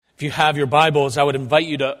If you have your Bibles, I would invite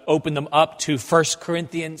you to open them up to 1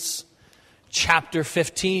 Corinthians chapter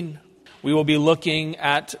 15. We will be looking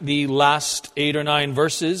at the last 8 or 9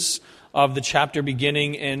 verses of the chapter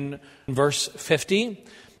beginning in verse 50.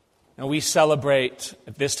 And we celebrate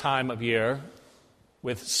at this time of year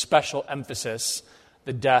with special emphasis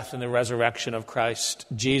the death and the resurrection of Christ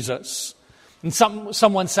Jesus. And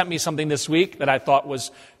someone sent me something this week that I thought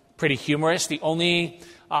was pretty humorous. The only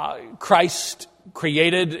Christ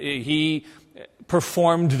created, he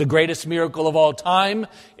performed the greatest miracle of all time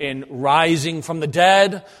in rising from the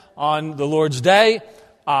dead on the Lord's day.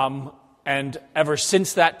 And ever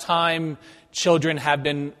since that time, children have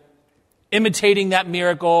been imitating that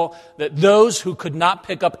miracle, that those who could not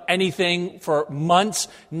pick up anything for months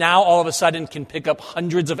now all of a sudden can pick up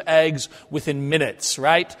hundreds of eggs within minutes,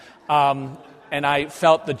 right? And I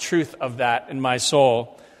felt the truth of that in my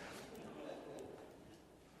soul.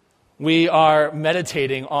 We are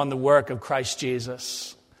meditating on the work of Christ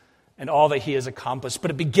Jesus and all that he has accomplished. But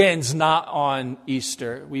it begins not on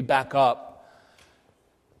Easter. We back up.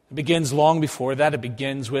 It begins long before that. It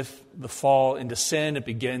begins with the fall into sin. It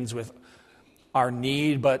begins with our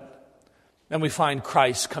need. But then we find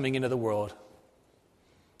Christ coming into the world.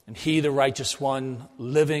 And he, the righteous one,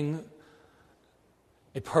 living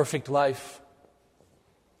a perfect life.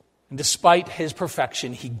 And despite his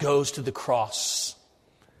perfection, he goes to the cross.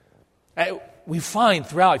 We find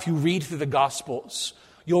throughout, if you read through the Gospels,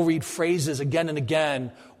 you'll read phrases again and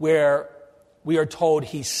again where we are told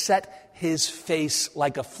he set his face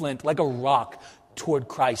like a flint, like a rock toward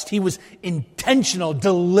Christ. He was intentional,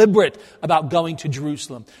 deliberate about going to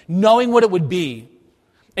Jerusalem, knowing what it would be.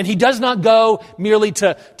 And he does not go merely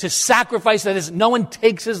to sacrifice, that is, no one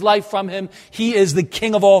takes his life from him. He is the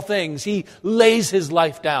King of all things. He lays his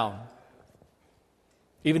life down.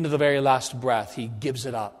 Even to the very last breath, he gives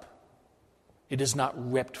it up. It is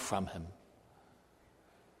not ripped from him.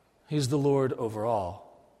 He's the Lord over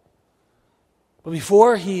all. But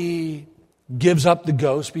before he gives up the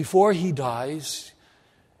ghost, before he dies,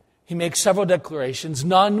 he makes several declarations,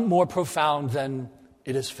 none more profound than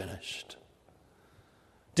 "it is finished,"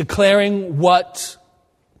 declaring what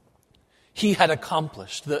he had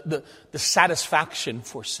accomplished, the satisfaction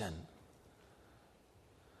for sin.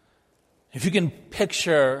 If you can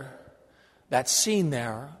picture that scene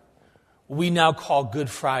there, we now call Good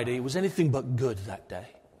Friday. It was anything but good that day.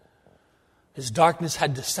 As darkness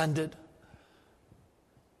had descended,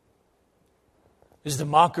 as the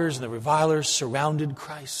mockers and the revilers surrounded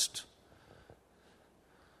Christ,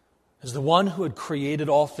 as the one who had created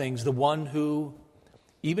all things, the one who,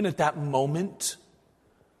 even at that moment,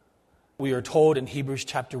 we are told in Hebrews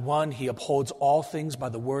chapter 1, he upholds all things by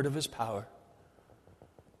the word of his power.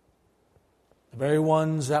 The very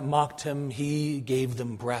ones that mocked him, he gave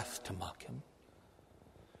them breath to mock him.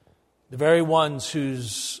 The very ones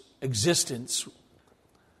whose existence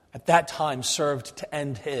at that time served to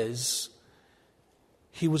end his,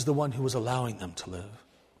 he was the one who was allowing them to live.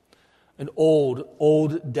 An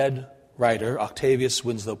old dead writer, Octavius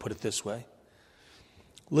Winslow, put it this way: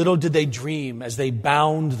 "Little did they dream as they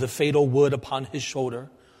bound the fatal wood upon his shoulder,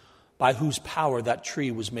 by whose power that tree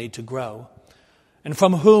was made to grow, and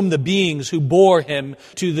from whom the beings who bore him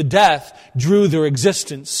to the death drew their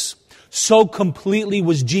existence. So completely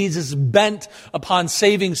was Jesus bent upon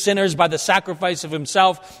saving sinners by the sacrifice of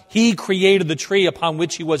himself, he created the tree upon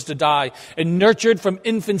which he was to die, and nurtured from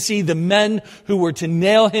infancy the men who were to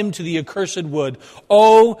nail him to the accursed wood.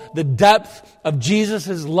 Oh, the depth of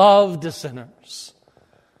Jesus' love to sinners."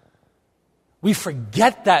 We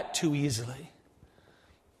forget that too easily.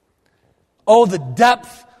 Oh, the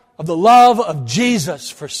depth of the love of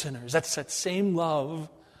Jesus for sinners. That's that same love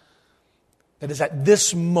that is at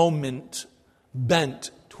this moment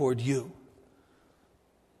bent toward you.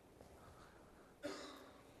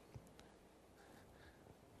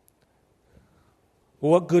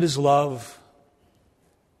 What good is love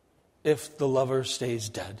if the lover stays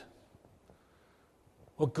dead?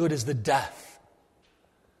 What good is the death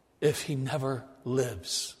if he never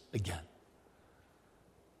lives again?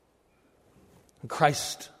 And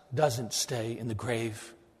Christ doesn't stay in the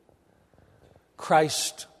grave.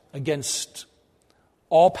 Christ, against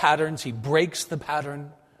all patterns, he breaks the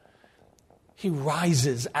pattern. He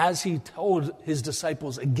rises, as he told his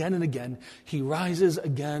disciples again and again, he rises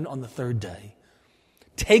again on the third day.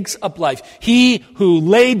 Takes up life. He who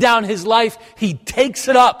laid down his life, he takes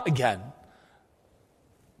it up again.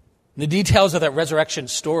 The details of that resurrection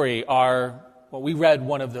story are, well, we read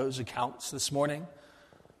one of those accounts this morning.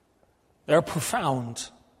 They're profound.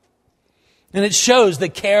 And it shows the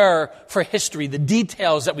care for history, the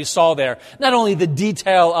details that we saw there. Not only the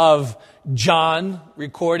detail of John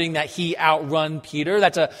recording that he outrun Peter.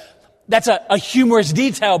 That's a humorous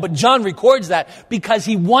detail, but John records that because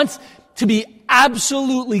he wants to be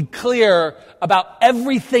absolutely clear about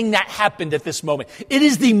everything that happened at this moment. It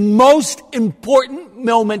is the most important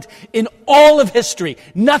moment in all of history.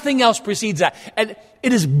 Nothing else precedes that. And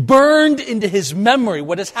it is burned into his memory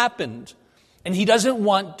what has happened. And he doesn't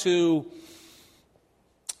want to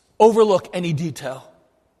overlook any detail.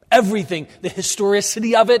 Everything, the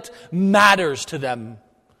historicity of it matters to them.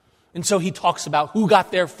 And so he talks about who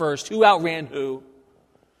got there first, who outran who.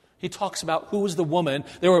 He talks about who was the woman.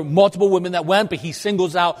 There were multiple women that went, but he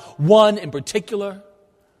singles out one in particular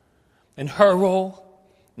and her role.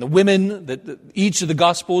 And the women, that each of the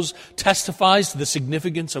Gospels testifies to the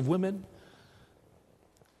significance of women.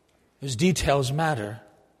 Those details matter.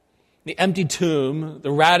 The empty tomb,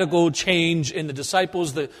 the radical change in the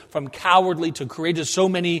disciples, from cowardly to courageous, so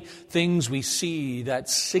many things we see that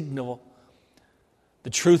signal the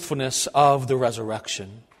truthfulness of the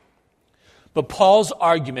resurrection. But Paul's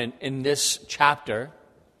argument in this chapter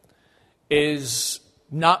is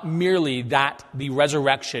not merely that the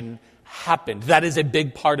resurrection happened. That is a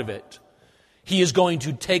big part of it. He is going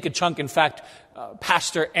to take a chunk. In fact,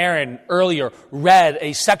 Pastor Aaron earlier read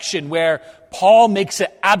a section where Paul makes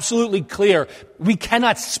it absolutely clear we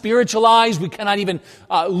cannot spiritualize, we cannot even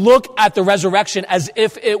look at the resurrection as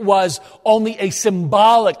if it was only a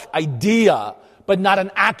symbolic idea, but not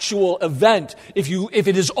an actual event. If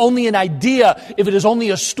it is only an idea, if it is only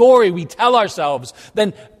a story we tell ourselves,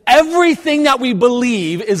 then everything that we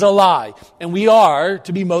believe is a lie, and we are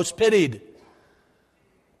to be most pitied.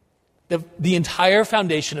 The entire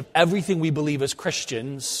foundation of everything we believe as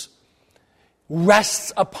Christians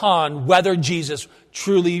rests upon whether Jesus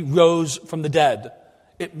truly rose from the dead.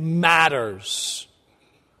 It matters.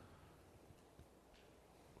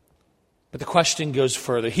 But the question goes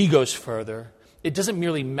further. He goes further. It doesn't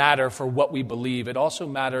merely matter for what we believe. It also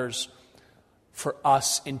matters for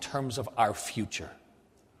us in terms of our future.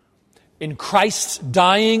 In Christ's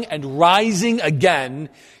dying and rising again,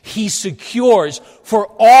 he secures, for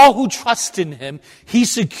all who trust in him, he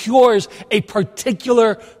secures a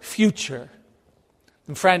particular future.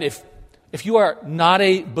 And friend, if you are not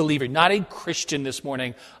a believer, not a Christian this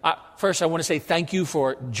morning, first I want to say thank you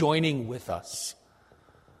for joining with us.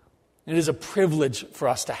 It is a privilege for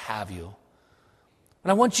us to have you.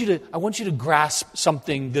 And I want you to grasp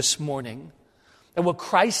something this morning. That what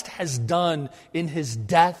Christ has done in his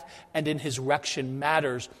death and in his resurrection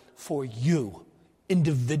matters for you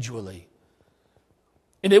individually.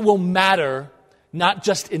 And it will matter not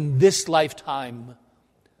just in this lifetime,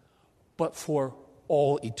 but for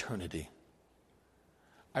all eternity.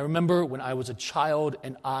 I remember when I was a child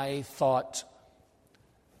and I thought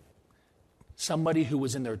somebody who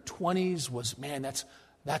was in their 20s was, man,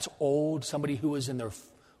 that's old. Somebody who was in their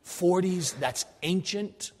 40s, that's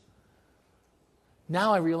ancient.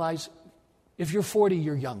 Now I realize if you're 40,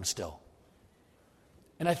 you're young still.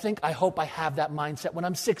 And I hope I have that mindset when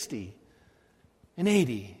I'm 60 and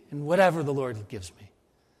 80 and whatever the Lord gives me.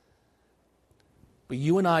 But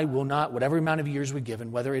you and I will not, whatever amount of years we're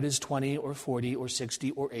given, whether it is 20 or 40 or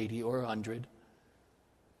 60 or 80 or 100,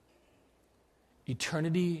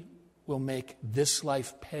 eternity will make this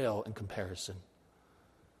life pale in comparison.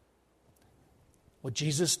 What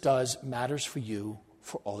Jesus does matters for you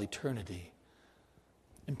for all eternity.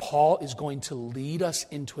 And Paul is going to lead us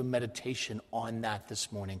into a meditation on that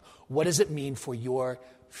this morning. What does it mean for your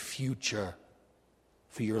future,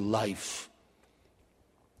 for your life?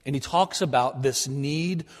 And he talks about this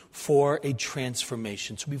need for a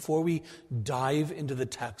transformation. So before we dive into the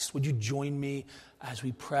text, would you join me as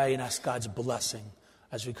we pray and ask God's blessing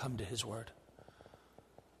as we come to his word?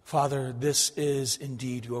 Father, this is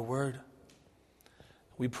indeed your word.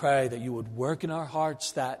 We pray that you would work in our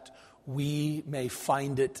hearts, that we may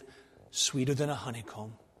find it sweeter than a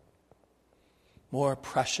honeycomb, more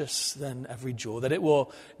precious than every jewel, that it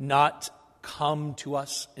will not come to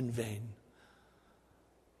us in vain.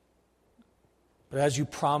 But as you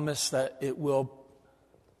promise that it will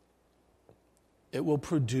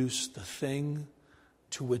produce the thing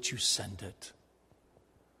to which you send it.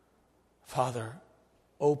 Father,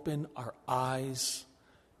 open our eyes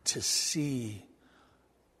to see,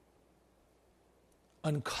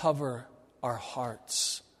 uncover our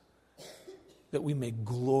hearts, that we may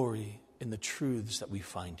glory in the truths that we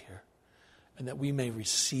find here, and that we may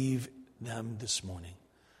receive them this morning.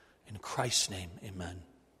 In Christ's name, amen.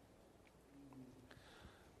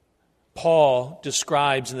 Paul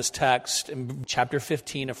describes in this text, in chapter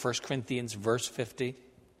 15 of 1 Corinthians, verse 50,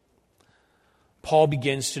 Paul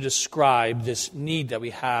begins to describe this need that we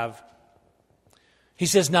have. He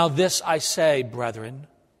says, "Now this I say, brethren."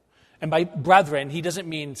 And by brethren, he doesn't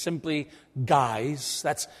mean simply guys.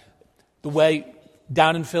 That's the way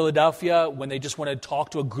down in Philadelphia, when they just want to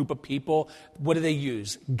talk to a group of people, what do they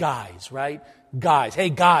use? Guys, right? Guys. Hey,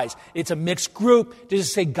 guys. It's a mixed group. They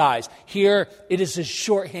just say guys. Here, it is a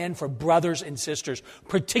shorthand for brothers and sisters,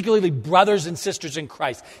 particularly brothers and sisters in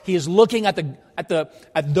Christ. He is looking at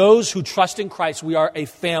those who trust in Christ. We are a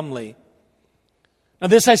family. Now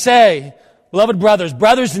this I say, beloved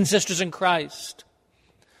brothers and sisters in Christ,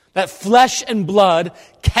 that flesh and blood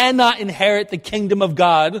cannot inherit the kingdom of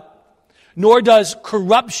God, nor does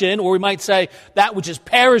corruption, or we might say that which is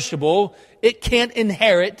perishable, it can't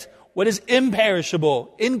inherit what is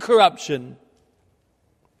imperishable, incorruption.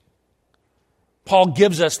 Paul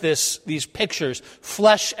gives us these pictures,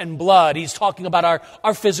 flesh and blood. He's talking about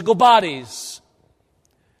our physical bodies.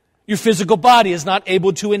 Your physical body is not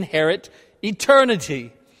able to inherit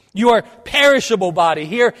eternity. Your perishable body.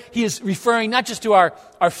 Here he is referring not just to our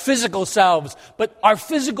physical selves, but our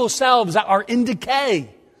physical selves that are in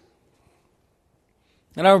decay.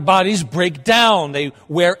 And our bodies break down. They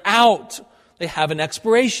wear out. They have an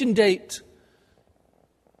expiration date.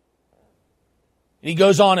 And he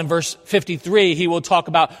goes on in verse 53, he will talk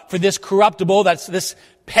about, for this corruptible, that's this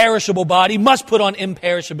perishable body, must put on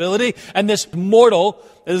imperishability, and this mortal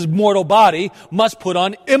body must put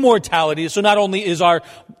on immortality. So not only is our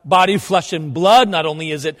body flesh and blood, not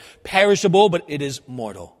only is it perishable, but it is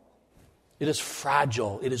mortal. It is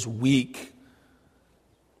fragile. It is weak.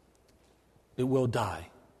 It will die.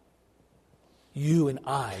 You and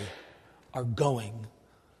I are going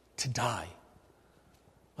to die.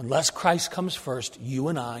 Unless Christ comes first, you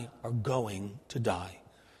and I are going to die.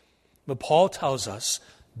 But Paul tells us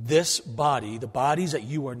this body, the bodies that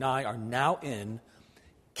you and I are now in,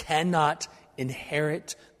 cannot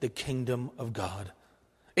inherit the kingdom of God.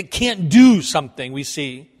 It can't do something, we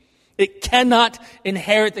see. It cannot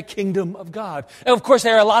inherit the kingdom of God. And of course,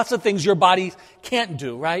 there are lots of things your body can't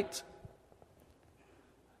do, right?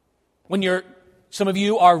 When some of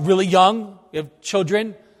you are really young, you have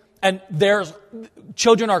children, and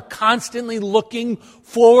children are constantly looking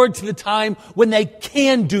forward to the time when they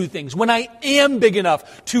can do things, when I am big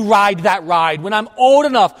enough to ride that ride, when I'm old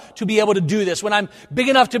enough to be able to do this, when I'm big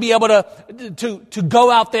enough to be able to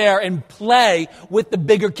go out there and play with the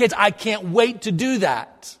bigger kids. I can't wait to do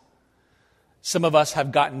that. Some of us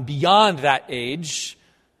have gotten beyond that age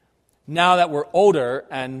now that we're older,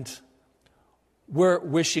 and we're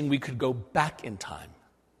wishing we could go back in time.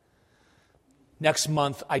 Next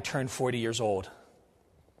month, I turn 40 years old.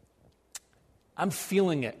 I'm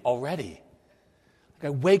feeling it already. I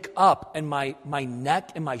wake up and my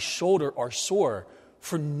neck and my shoulder are sore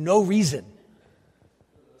for no reason.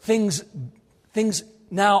 Things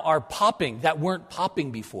now are popping that weren't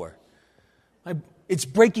popping before. It's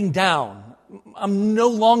breaking down. I'm no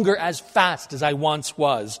longer as fast as I once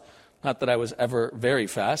was. Not that I was ever very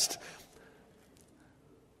fast.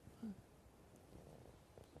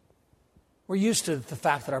 We're used to the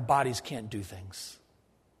fact that our bodies can't do things.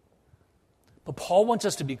 But Paul wants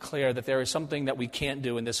us to be clear that there is something that we can't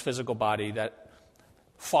do in this physical body that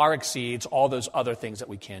far exceeds all those other things that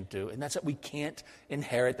we can't do. And that's that we can't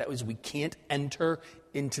inherit. That is, we can't enter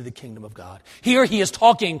into the kingdom of God. Here he is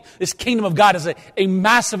talking, this kingdom of God is a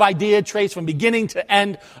massive idea, traced from beginning to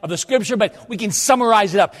end of the scripture, but we can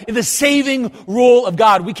summarize it up. In the saving rule of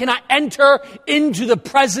God, we cannot enter into the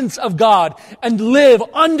presence of God and live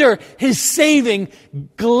under his saving,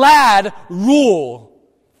 glad rule.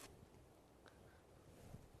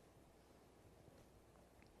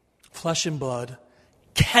 Flesh and blood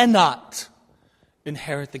cannot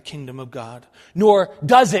inherit the kingdom of God, nor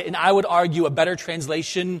does it, and I would argue a better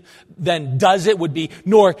translation than does it would be,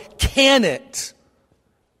 nor can it,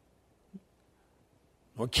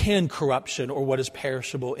 nor can corruption or what is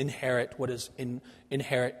perishable inherit what is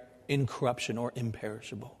inherit incorruption or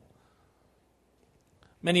imperishable.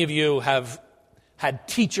 Many of you have had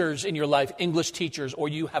teachers in your life, English teachers, or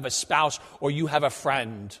you have a spouse, or you have a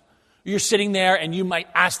friend. You're sitting there and you might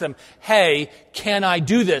ask them, hey, can I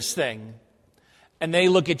do this thing? And they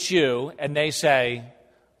look at you and they say,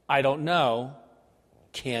 I don't know.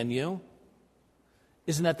 Can you?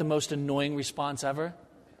 Isn't that the most annoying response ever?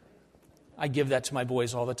 I give that to my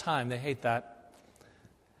boys all the time. They hate that.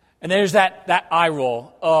 And there's that eye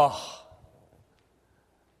roll. Oh,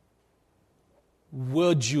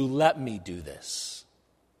 would you let me do this?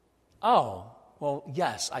 Oh, well,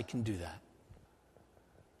 yes, I can do that.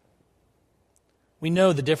 We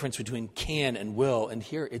know the difference between can and will, and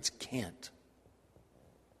here it's can't.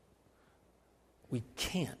 We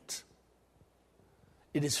can't.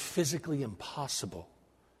 It is physically impossible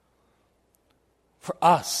for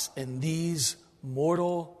us in these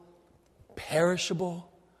mortal,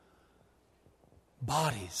 perishable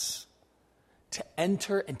bodies to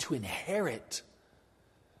enter and to inherit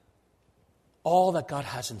all that God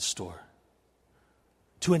has in store.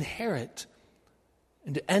 To inherit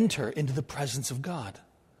and to enter into the presence of God.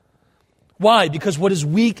 Why? Because what is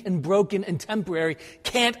weak and broken and temporary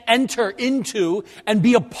can't enter into and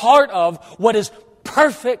be a part of what is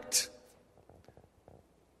perfect,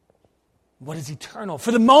 what is eternal.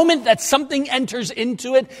 For the moment that something enters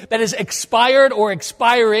into it that is expired or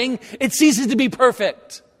expiring, it ceases to be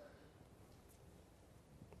perfect.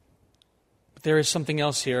 But there is something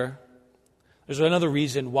else here. There's another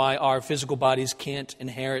reason why our physical bodies can't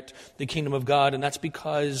inherit the kingdom of God, and that's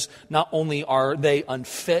because not only are they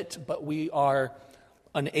unfit, but we are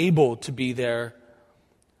unable to be there.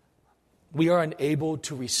 We are unable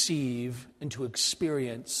to receive and to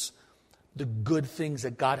experience the good things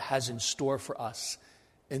that God has in store for us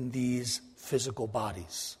in these physical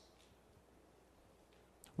bodies.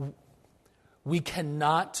 We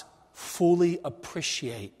cannot fully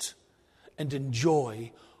appreciate and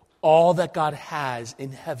enjoy all that God has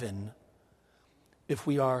in heaven if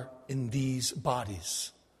we are in these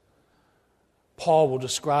bodies. Paul will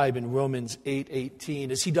describe in Romans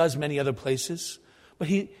 8:18, as he does many other places, but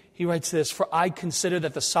he writes this, "For I consider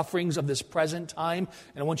that the sufferings of this present time,"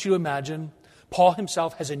 and I want you to imagine, Paul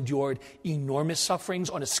himself has endured enormous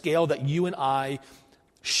sufferings on a scale that you and I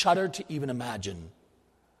shudder to even imagine.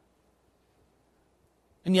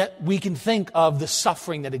 And yet we can think of the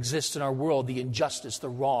suffering that exists in our world, the injustice, the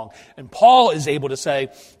wrong. And Paul is able to say,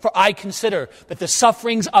 "For I consider that the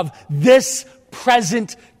sufferings of this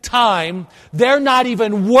present time, they're not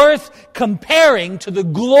even worth comparing to the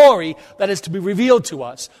glory that is to be revealed to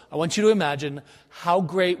us." I want you to imagine how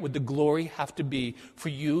great would the glory have to be for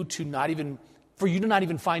you to not even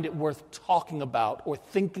find it worth talking about or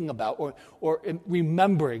thinking about or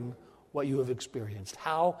remembering what you have experienced.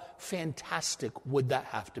 How fantastic would that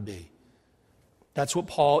have to be? That's what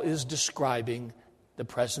Paul is describing the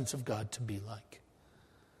presence of God to be like.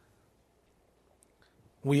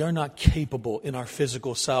 We are not capable in our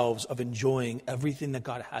physical selves of enjoying everything that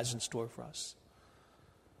God has in store for us.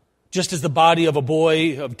 Just as the body of a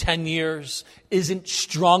boy of 10 years isn't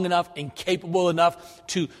strong enough and capable enough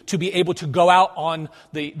to be able to go out on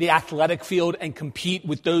the athletic field and compete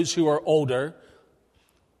with those who are older,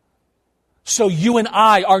 so you and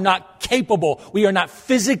I are not capable, we are not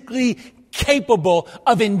physically capable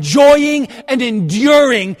of enjoying and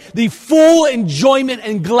enduring the full enjoyment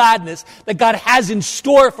and gladness that God has in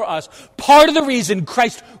store for us. Part of the reason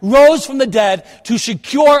Christ rose from the dead to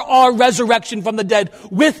secure our resurrection from the dead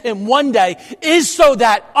with Him one day is so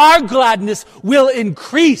that our gladness will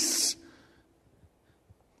increase.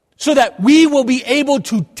 So that we will be able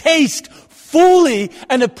to taste fully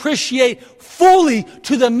and appreciate fully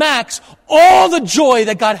to the max all the joy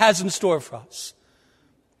that God has in store for us.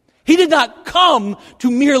 He did not come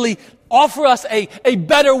to merely offer us a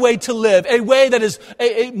better way to live, a way that is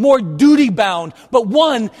a more duty-bound, but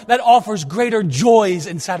one that offers greater joys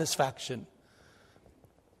and satisfaction.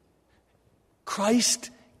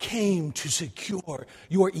 Christ came to secure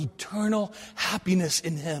your eternal happiness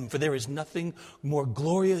in Him, for there is nothing more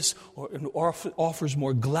glorious or offers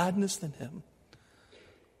more gladness than Him.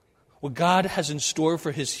 What God has in store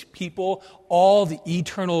for His people, all the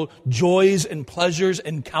eternal joys and pleasures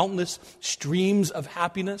and countless streams of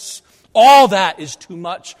happiness, all that is too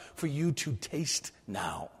much for you to taste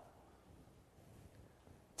now.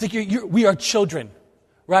 It's like we are children,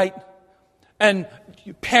 right? And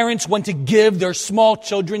parents want to give their small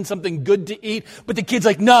children something good to eat, but the kid's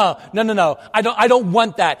like, no, I don't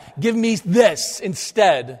want that. Give me this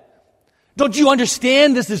instead. Don't you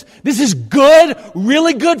understand? This is good,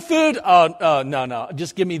 really good food. Oh, no,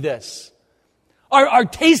 just give me this. Our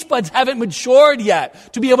taste buds haven't matured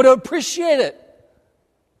yet to be able to appreciate it.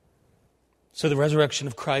 So the resurrection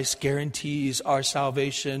of Christ guarantees our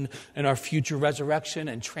salvation and our future resurrection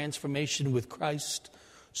and transformation with Christ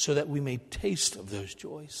so that we may taste of those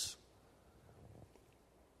joys.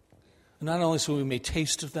 And not only so we may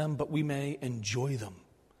taste of them, but we may enjoy them.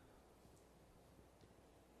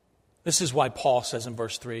 This is why Paul says in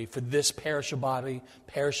verse 3, "For this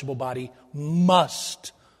perishable body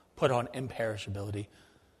must put on imperishability.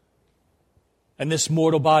 And this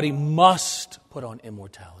mortal body must put on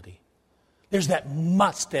immortality." There's that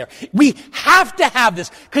must there. We have to have this,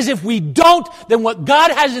 because if we don't, then what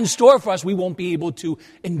God has in store for us, we won't be able to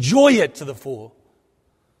enjoy it to the full.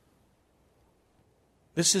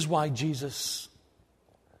 This is why Jesus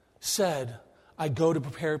said, I go to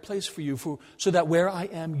prepare a place for you, so that where I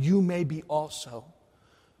am, you may be also.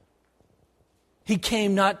 He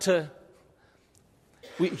came not to,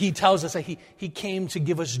 he tells us that he came to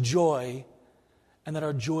give us joy, and that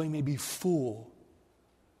our joy may be full.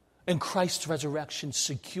 And Christ's resurrection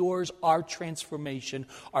secures our transformation,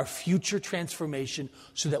 our future transformation,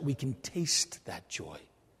 so that we can taste that joy.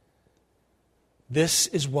 This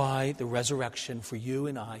is why the resurrection for you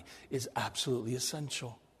and I is absolutely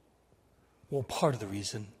essential. Well, part of the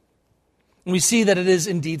reason. And we see that it is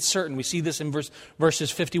indeed certain. We see this in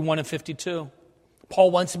verses 51 and 52.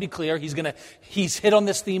 Paul wants to be clear. He's hit on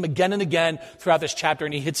this theme again and again throughout this chapter,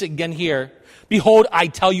 and he hits it again here. Behold, I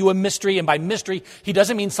tell you a mystery. And by mystery, he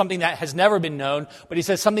doesn't mean something that has never been known, but he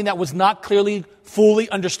says something that was not clearly, fully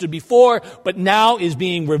understood before, but now is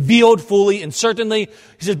being revealed fully and certainly.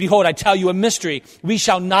 He says, behold, I tell you a mystery. We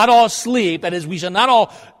shall not all sleep. That is, we shall not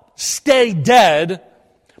all stay dead,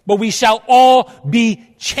 but we shall all be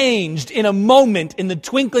changed in a moment, in the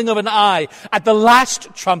twinkling of an eye, at the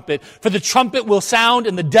last trumpet. For the trumpet will sound,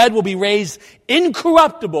 and the dead will be raised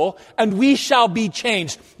incorruptible, and we shall be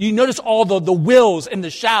changed. You notice all the wills and the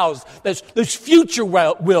shalls, those future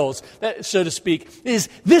wills, so to speak, is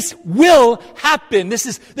this will happen.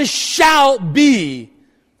 This shall be.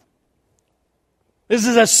 This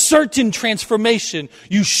is a certain transformation.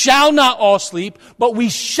 You shall not all sleep, but we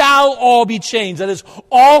shall all be changed. That is,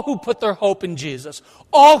 all who put their hope in Jesus,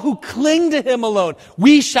 all who cling to Him alone,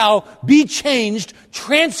 we shall be changed,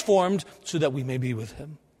 transformed, so that we may be with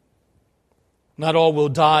Him. Not all will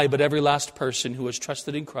die, but every last person who has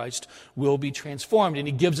trusted in Christ will be transformed. And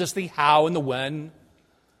He gives us the how and the when.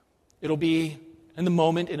 It'll be in the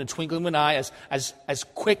moment, in a twinkling of an eye, as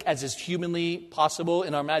quick as is humanly possible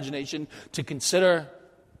in our imagination to consider.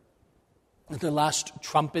 The last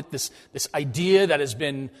trumpet, this idea that has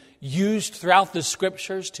been used throughout the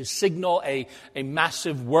Scriptures to signal a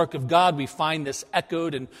massive work of God. We find this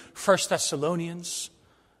echoed in 1 Thessalonians,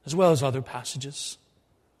 as well as other passages.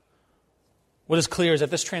 What is clear is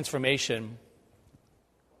that this transformation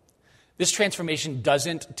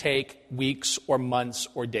doesn't take weeks or months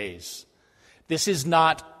or days. This is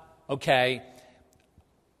not, okay,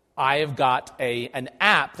 I have got an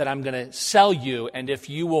app that I'm going to sell you, and if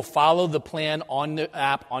you will follow the plan on the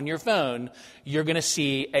app on your phone, you're going to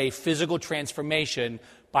see a physical transformation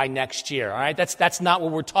by next year. All right, that's not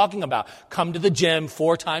what we're talking about. Come to the gym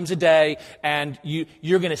 4 times a day, and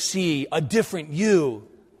you're going to see a different you.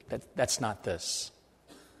 That's not this.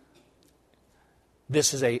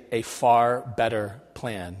 This is a far better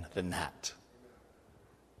plan than that.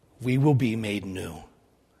 We will be made new.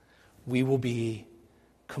 We will be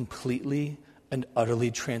completely and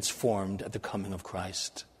utterly transformed at the coming of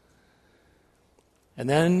Christ. And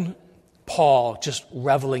then Paul, just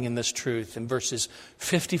reveling in this truth, in verses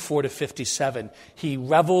 54 to 57, he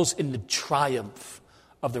revels in the triumph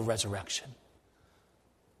of the resurrection.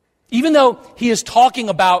 Even though he is talking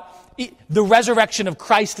about the resurrection of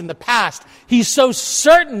Christ in the past, he's so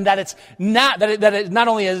certain that it's not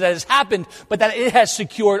only that it has happened, but that it has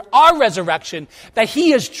secured our resurrection, that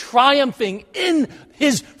he is triumphing in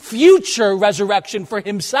his future resurrection for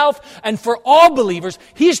himself and for all believers.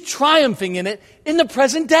 He's triumphing in it in the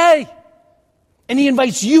present day. And he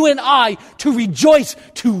invites you and I to rejoice,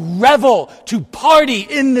 to revel, to party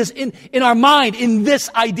in this, in our mind, in this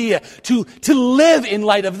idea, to live in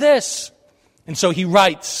light of this. And so he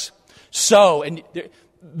writes, and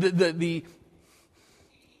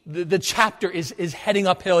the chapter is heading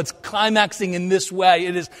uphill. It's climaxing in this way.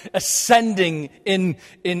 It is ascending in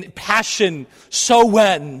passion. So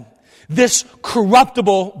when this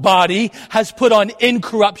corruptible body has put on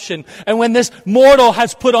incorruption, and when this mortal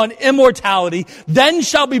has put on immortality, then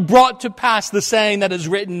shall be brought to pass the saying that is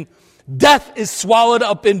written, death is swallowed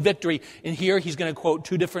up in victory. And here he's going to quote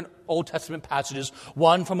 2 different Old Testament passages,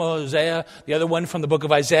 one from Hosea, the other one from the book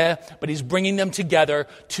of Isaiah, but he's bringing them together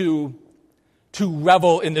to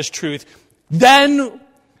revel in this truth. Then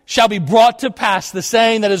shall be brought to pass the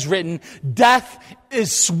saying that is written, death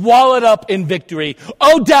is swallowed up in victory.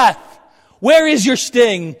 O death, where is your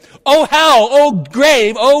sting? O hell, O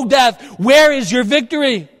grave, O death, where is your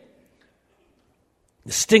victory?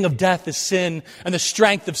 The sting of death is sin, and the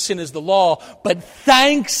strength of sin is the law. But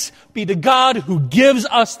thanks be to God who gives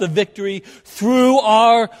us the victory through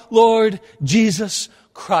our Lord Jesus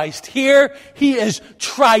Christ. Here he is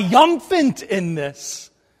triumphant in this.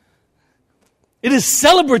 It is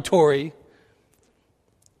celebratory,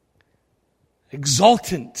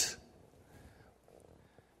 exultant.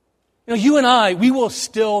 You know, you and I, we will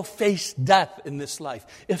still face death in this life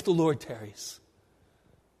if the Lord tarries.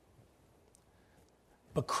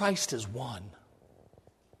 But Christ has won.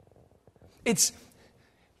 It's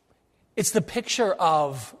the picture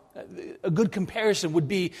of, a good comparison would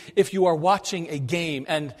be if you are watching a game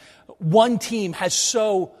and one team has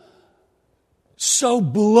so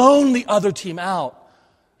blown the other team out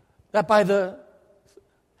that by the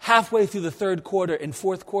halfway through the third quarter and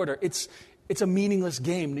fourth quarter, it's a meaningless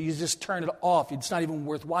game. You just turn it off. It's not even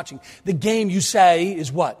worth watching. The game, you say,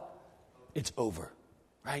 is what? It's over,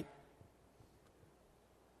 right?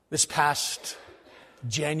 This past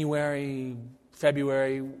January,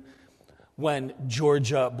 February, when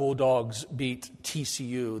Georgia Bulldogs beat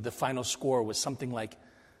TCU, the final score was something like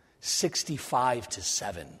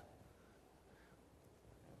 65-7.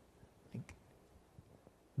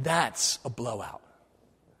 That's a blowout.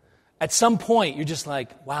 At some point, you're just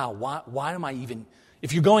like, wow, why am I even,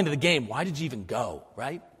 if you're going to the game, why did you even go,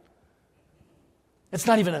 right? It's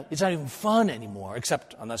not even fun anymore,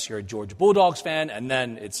 except unless you're a Georgia Bulldogs fan, and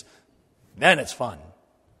then it's fun.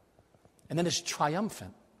 And then it's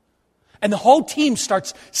triumphant. And the whole team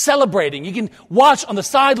starts celebrating. You can watch on the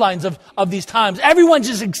sidelines of these times. Everyone's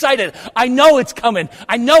just excited. I know it's coming.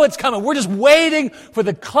 We're just waiting for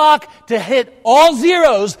the clock to hit all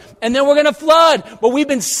zeros, and then we're going to flood. But we've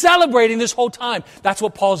been celebrating this whole time. That's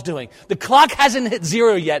what Paul's doing. The clock hasn't hit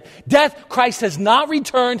zero yet. Christ has not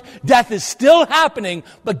returned. Death is still happening.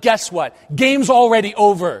 But guess what? Game's already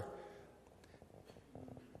over.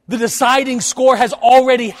 The deciding score has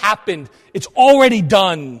already happened. It's already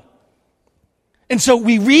done. And so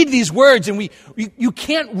we read these words, and you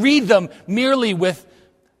can't read them merely with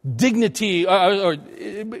dignity or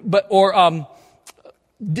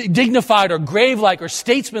dignified or grave-like or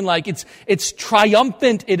statesman-like. It's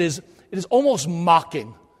triumphant. It is almost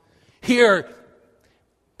mocking. Here,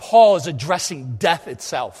 Paul is addressing death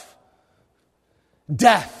itself.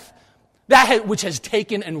 Death. That which has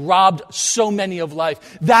taken and robbed so many of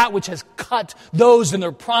life. That which has cut those in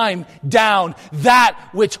their prime down. That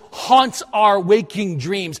which haunts our waking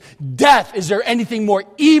dreams. Death. Is there anything more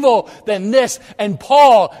evil than this? And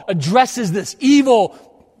Paul addresses this evil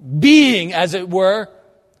being, as it were,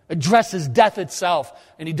 addresses death itself.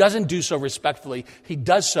 And he doesn't do so respectfully. He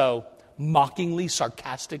does so mockingly,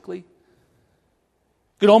 sarcastically. You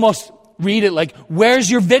could almost read it like, where's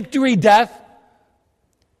your victory, death?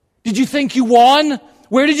 Did you think you won?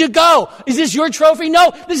 Where did you go? Is this your trophy?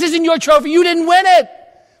 No, this isn't your trophy. You didn't win it.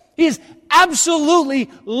 He is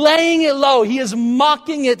absolutely laying it low. He is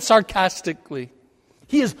mocking it sarcastically.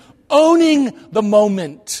 He is owning the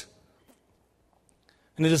moment.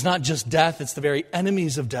 And it is not just death, it's the very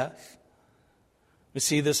enemies of death. We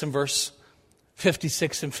see this in verse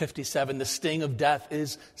 56 and 57. The sting of death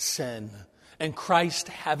is sin. And Christ,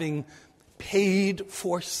 having paid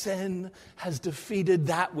for sin, has defeated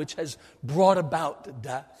that which has brought about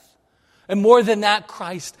death. And more than that,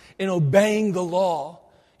 Christ, in obeying the law,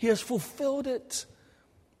 he has fulfilled it.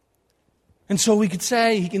 And so he can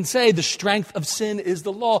say the strength of sin is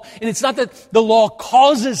the law. And it's not that the law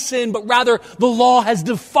causes sin, but rather the law has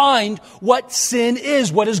defined what sin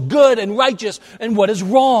is, what is good and righteous, and what is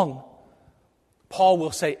wrong. Paul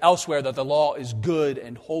will say elsewhere that the law is good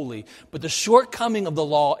and holy, but the shortcoming of the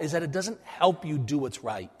law is that it doesn't help you do what's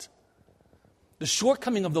right. The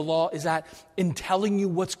shortcoming of the law is that in telling you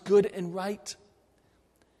what's good and right,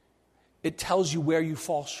 it tells you where you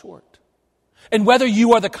fall short. And whether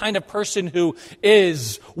you are the kind of person who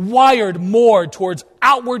is wired more towards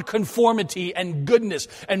outward conformity and goodness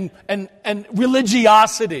and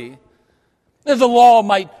religiosity, that the law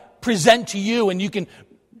might present to you and you can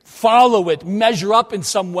follow it, measure up in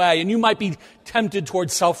some way, and you might be tempted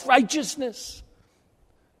towards self-righteousness.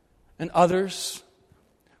 And others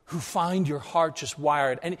who find your heart just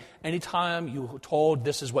wired. Anytime you're told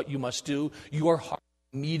this is what you must do, your heart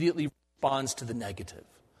immediately responds to the negative.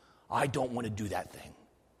 I don't want to do that thing.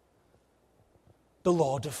 The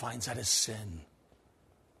law defines that as sin.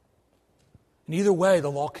 And either way,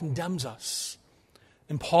 the law condemns us.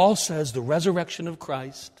 And Paul says the resurrection of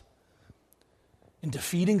Christ, in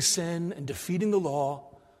defeating sin and defeating the law,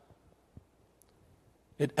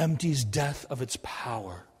 it empties death of its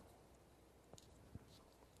power.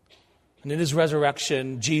 And in his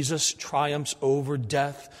resurrection, Jesus triumphs over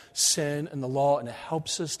death, sin, and the law, and it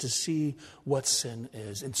helps us to see what sin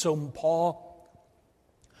is. And so Paul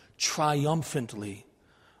triumphantly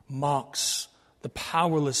mocks the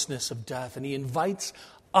powerlessness of death, and he invites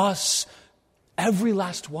us, every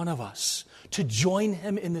last one of us, to join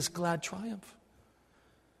him in this glad triumph.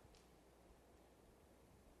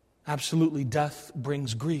 Absolutely, death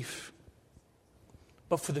brings grief.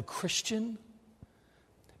 But for the Christian,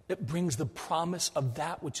 it brings the promise of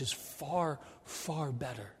that which is far, far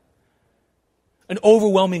better. an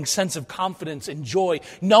overwhelming sense of confidence and joy,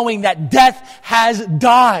 knowing that death has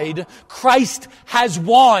died, Christ has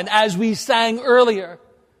won, as we sang earlier.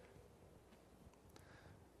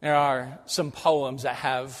 There are some poems that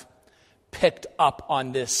have picked up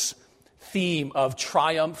on this theme of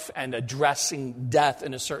triumph and addressing death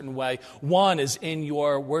in a certain way. One is in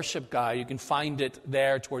your worship guide. You can find it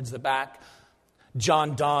there towards the back.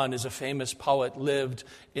 John Donne is a famous poet, lived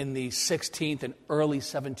in the 16th and early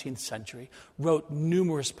 17th century, wrote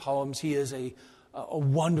numerous poems. He is a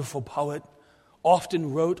wonderful poet,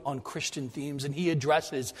 often wrote on Christian themes, and he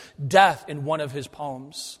addresses death in one of his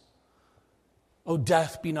poems. "O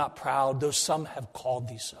death, be not proud, though some have called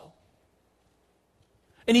thee so."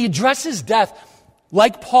 And he addresses death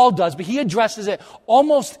like Paul does, but he addresses it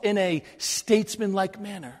almost in a statesman-like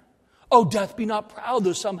manner. "O death, be not proud,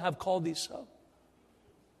 though some have called thee so."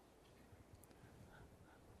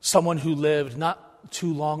 Someone who lived not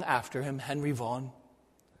too long after him, Henry Vaughan,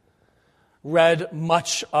 read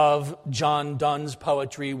much of John Donne's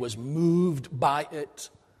poetry, was moved by it.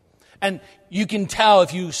 And you can tell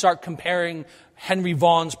if you start comparing Henry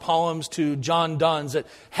Vaughan's poems to John Donne's that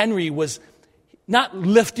Henry was not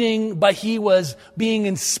lifting, but he was being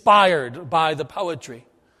inspired by the poetry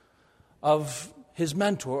of his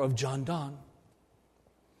mentor, of John Donne.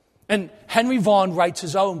 And Henry Vaughan writes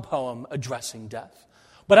his own poem addressing death.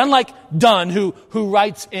 But unlike Donne, who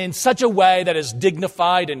writes in such a way that is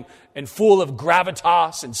dignified and full of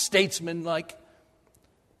gravitas and statesman-like,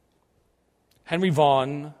 Henry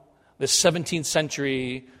Vaughan, the 17th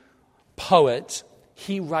century poet,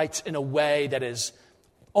 he writes in a way that is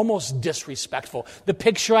almost disrespectful. The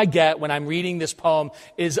picture I get when I'm reading this poem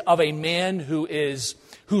is of a man who's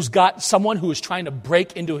got someone who is trying to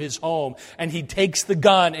break into his home, and he takes the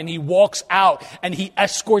gun and he walks out and he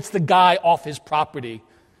escorts the guy off his property.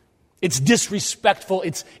 It's disrespectful.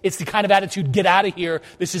 It's the kind of attitude, get out of here.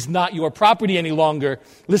 This is not your property any longer.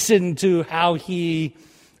 Listen to how he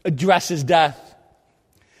addresses death.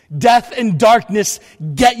 "Death and darkness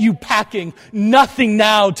get you packing. Nothing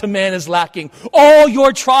now to man is lacking. All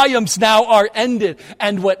your triumphs now are ended,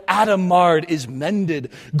 and what Adam marred is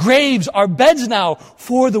mended. Graves are beds now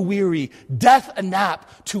for the weary. Death a nap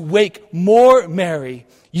to wake more merry.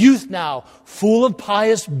 Youth now, full of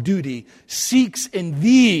pious duty, seeks in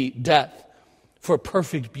thee, death, for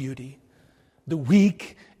perfect beauty. The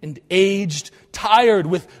weak and aged, tired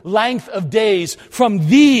with length of days, from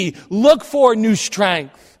thee look for new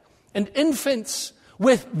strength. And infants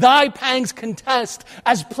with thy pangs contest,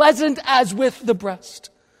 as pleasant as with the breast.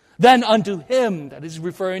 Then unto him," that is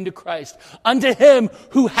referring to Christ, "unto him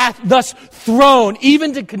who hath thus thrown,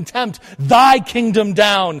 even to contempt, thy kingdom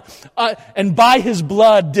down, and by his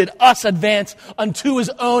blood did us advance unto his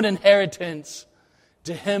own inheritance.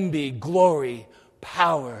 To him be glory,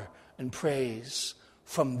 power, and praise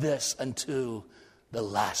from this unto the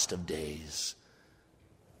last of days."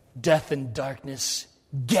 Death and darkness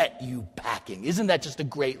get you packing. Isn't that just a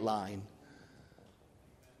great line?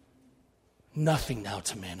 Nothing now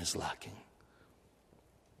to man is lacking.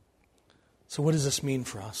 So what does this mean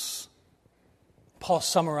for us? Paul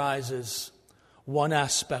summarizes one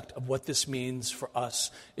aspect of what this means for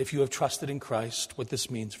us if you have trusted in Christ, what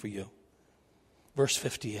this means for you. Verse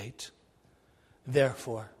 58.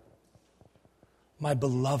 "Therefore, my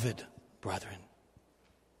beloved brethren,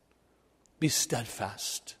 be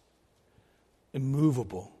steadfast,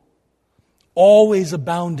 immovable, always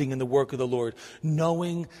abounding in the work of the Lord,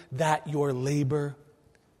 knowing that your labor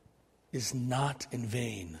is not in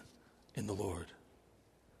vain in the Lord."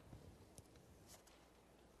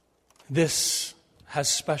 This has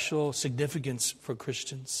special significance for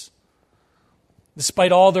Christians.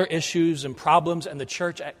 Despite all their issues and problems, and the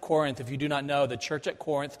church at Corinth, if you do not know, the church at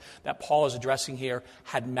Corinth that Paul is addressing here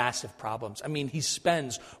had massive problems. I mean, he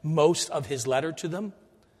spends most of his letter to them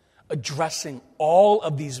addressing all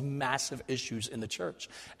of these massive issues in the church.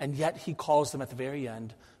 And yet he calls them at the very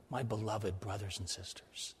end, "my beloved brothers and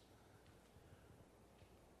sisters."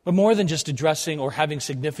 But more than just addressing or having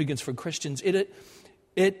significance for Christians,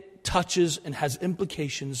 it touches and has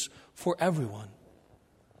implications for everyone.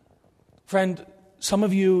 Friend, some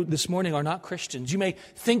of you this morning are not Christians. You may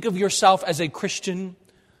think of yourself as a Christian.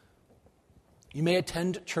 You may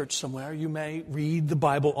attend church somewhere. You may read the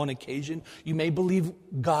Bible on occasion. You may believe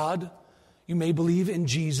God. You may believe in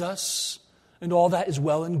Jesus. And all that is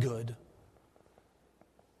well and good.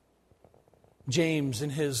 James,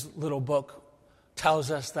 in his little book, tells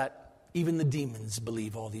us that even the demons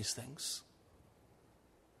believe all these things.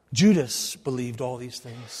 Judas believed all these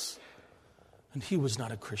things. And he was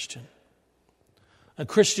not a Christian. A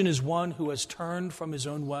Christian is one who has turned from his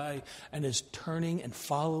own way and is turning and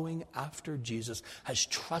following after Jesus, has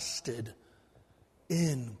trusted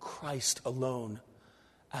in Christ alone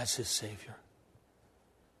as his Savior.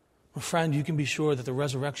 Well, friend, you can be sure that the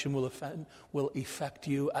resurrection will affect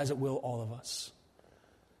you as it will all of us.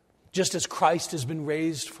 Just as Christ has been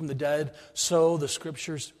raised from the dead, so the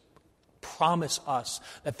Scriptures promise us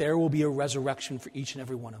that there will be a resurrection for each and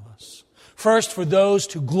every one of us. First, for those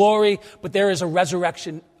to glory, but there is a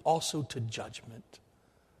resurrection also to judgment.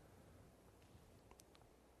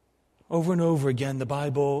 Over and over again, the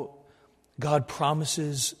Bible, God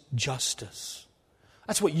promises justice.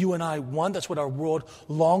 That's what you and I want. That's what our world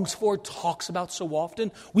longs for, talks about so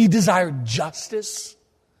often. We desire justice,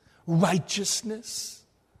 righteousness.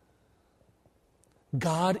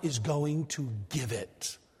 God is going to give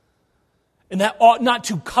it. And that ought not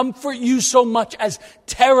to comfort you so much as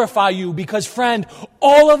terrify you, because, friend,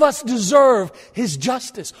 all of us deserve His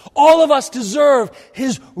justice. All of us deserve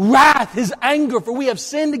His wrath, His anger, for we have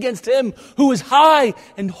sinned against Him who is high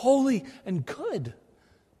and holy and good.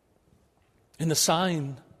 And the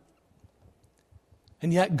sign.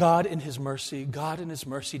 And yet God in His mercy,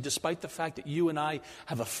 despite the fact that you and I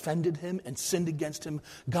have offended Him and sinned against Him,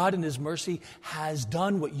 God in His mercy has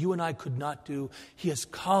done what you and I could not do. He has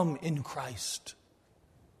come in Christ.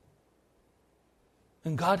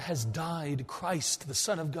 And God has died, Christ, the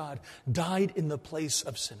Son of God, died in the place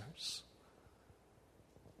of sinners,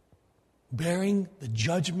 bearing the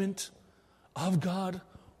judgment of God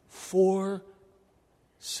for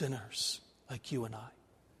sinners like you and I.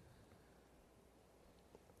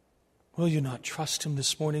 Will you not trust Him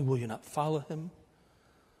this morning? Will you not follow Him?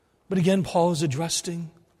 But again, Paul is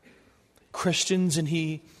addressing Christians, and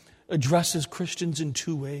he addresses Christians in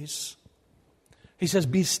two ways. He says,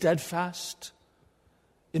 be steadfast,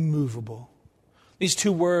 immovable. These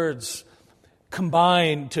two words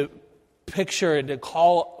combine to picture and to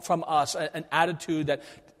call from us an attitude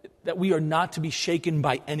that we are not to be shaken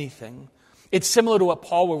by anything. It's similar to what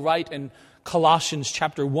Paul will write in Colossians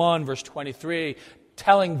chapter 1, verse 23,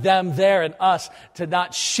 telling them there and us to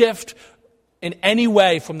not shift in any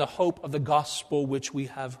way from the hope of the gospel which we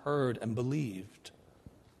have heard and believed.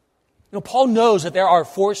 You know, Paul knows that there are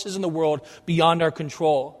forces in the world beyond our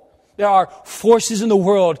control. There are forces in the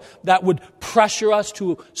world that would pressure us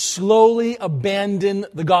to slowly abandon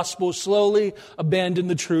the gospel, slowly abandon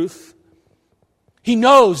the truth. He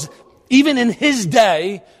knows, even in his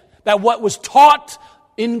day, that what was taught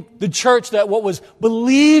in the church, that what was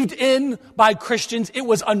believed in by Christians, it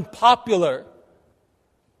was unpopular.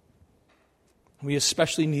 We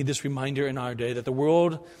especially need this reminder in our day that the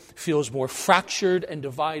world feels more fractured and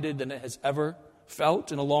divided than it has ever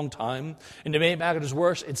felt in a long time. And to make matters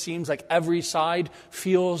worse, it seems like every side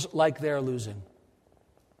feels like they're losing.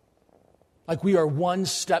 Like we are one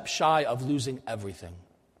step shy of losing everything.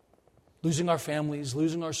 Losing our families,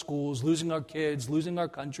 losing our schools, losing our kids, losing our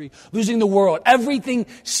country, losing the world. Everything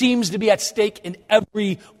seems to be at stake in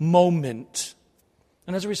every moment.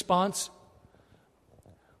 And as a response,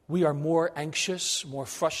 we are more anxious, more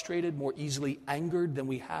frustrated, more easily angered than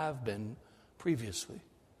we have been previously.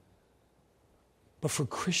 But for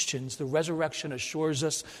Christians, the resurrection assures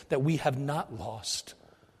us that we have not lost.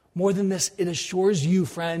 More than this, it assures you,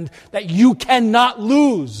 friend, that you cannot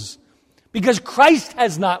lose. Because Christ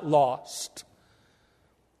has not lost.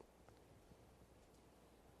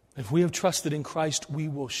 If we have trusted in Christ, we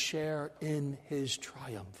will share in His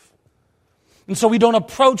triumph. And so we don't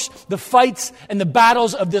approach the fights and the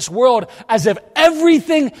battles of this world as if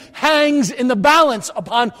everything hangs in the balance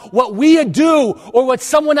upon what we do or what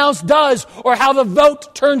someone else does or how the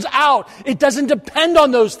vote turns out. It doesn't depend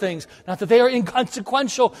on those things. Not that they are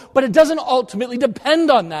inconsequential, but it doesn't ultimately depend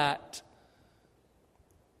on that.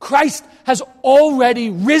 Christ has already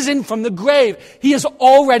risen from the grave. He has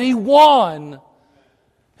already won.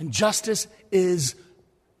 And justice is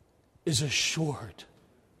assured.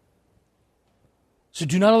 So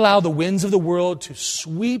do not allow the winds of the world to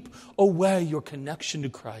sweep away your connection to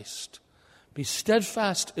Christ. Be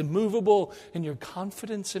steadfast, immovable in your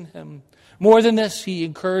confidence in Him. More than this, He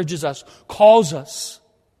encourages us, calls us,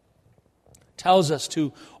 tells us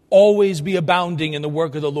to always be abounding in the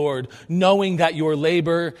work of the Lord, knowing that your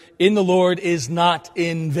labor in the Lord is not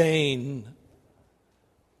in vain.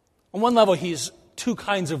 On one level, He's two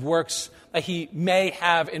kinds of works that He may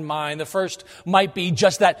have in mind. The first might be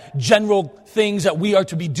just that general things that we are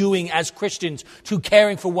to be doing as Christians, to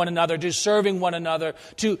caring for one another, to serving one another,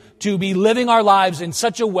 to be living our lives in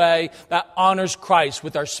such a way that honors Christ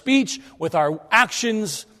with our speech, with our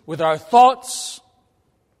actions, with our thoughts.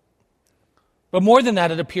 But more than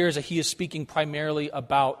that, it appears that He is speaking primarily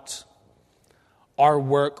about our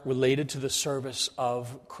work related to the service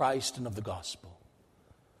of Christ and of the gospel.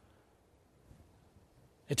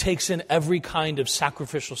 It takes in every kind of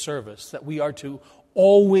sacrificial service that we are to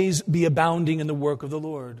always be abounding in the work of the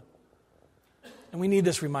Lord. And we need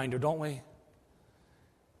this reminder, don't we?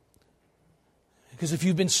 Because if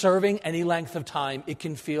you've been serving any length of time, it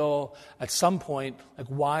can feel at some point like,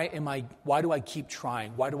 why do I keep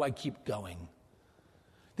trying? Why do I keep going?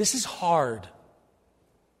 This is hard.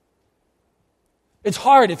 It's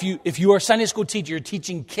hard if you are a Sunday school teacher, you're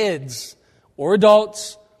teaching kids or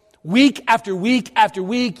adults. Week after week after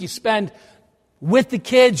week, you spend with the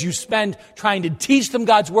kids, you spend trying to teach them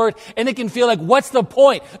God's word, and it can feel like, what's the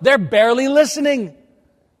point? They're barely listening.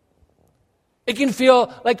 It can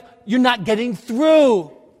feel like you're not getting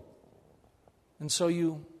through. And so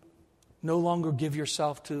you no longer give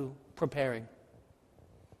yourself to preparing.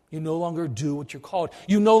 You no longer do what you're called.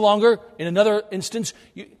 You no longer, in another instance,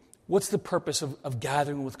 what's the purpose of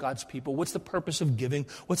gathering with God's people? What's the purpose of giving?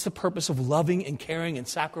 What's the purpose of loving and caring and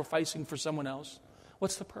sacrificing for someone else?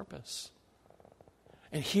 What's the purpose?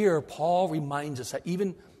 And here, Paul reminds us that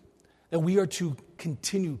even that we are to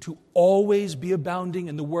continue to always be abounding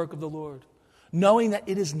in the work of the Lord, knowing that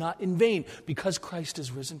it is not in vain because Christ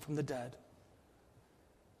is risen from the dead.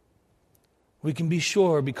 We can be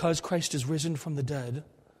sure because Christ is risen from the dead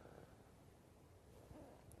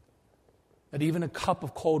that even a cup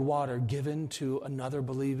of cold water given to another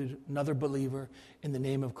believer in the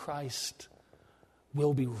name of Christ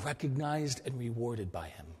will be recognized and rewarded by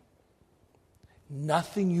him.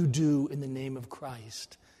 Nothing you do in the name of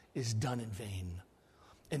Christ is done in vain.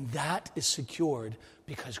 And that is secured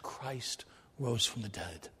because Christ rose from the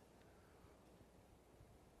dead.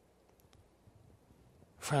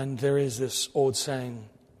 Friend, there is this old saying,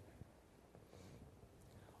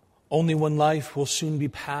 only one life will soon be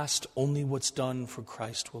past, only what's done for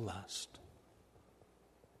Christ will last.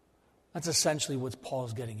 That's essentially what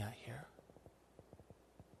Paul's getting at here.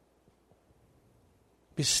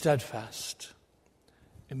 Be steadfast,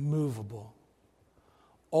 immovable,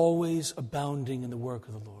 always abounding in the work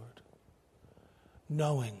of the Lord,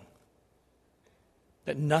 knowing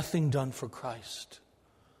that nothing done for Christ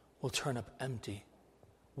will turn up empty.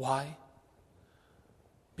 Why?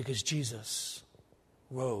 Because Jesus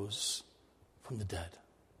rose from the dead.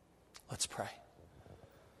 Let's pray.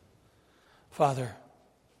 Father,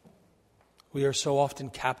 we are so often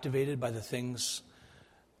captivated by the things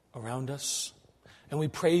around us, and we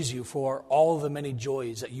praise you for all the many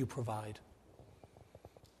joys that you provide.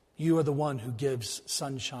 You are the one who gives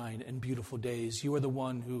sunshine and beautiful days. You are the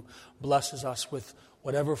one who blesses us with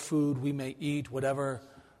whatever food we may eat, whatever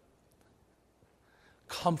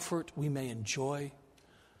comfort we may enjoy,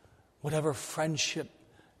 whatever friendship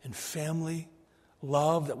and family,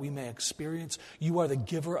 love that we may experience. You are the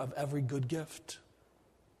giver of every good gift.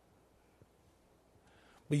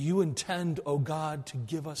 But you intend, O God, to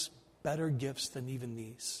give us better gifts than even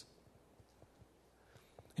these.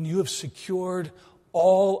 And you have secured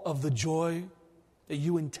all of the joy that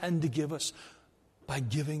you intend to give us by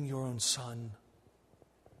giving your own Son.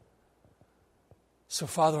 So,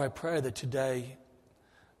 Father, I pray that today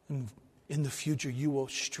and in the future you will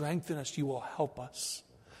strengthen us, you will help us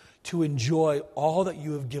to enjoy all that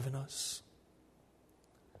you have given us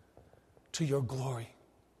to your glory.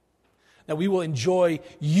 That we will enjoy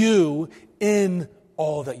you in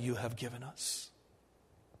all that you have given us.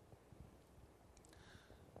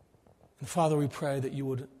 And Father, we pray that you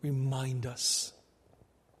would remind us,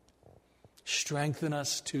 strengthen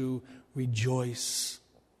us to rejoice.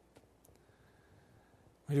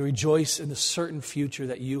 To rejoice in the certain future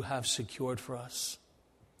that you have secured for us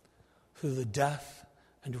through the death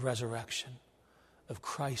and resurrection of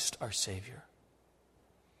Christ our Savior.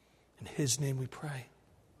 In his name we pray.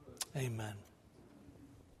 Amen.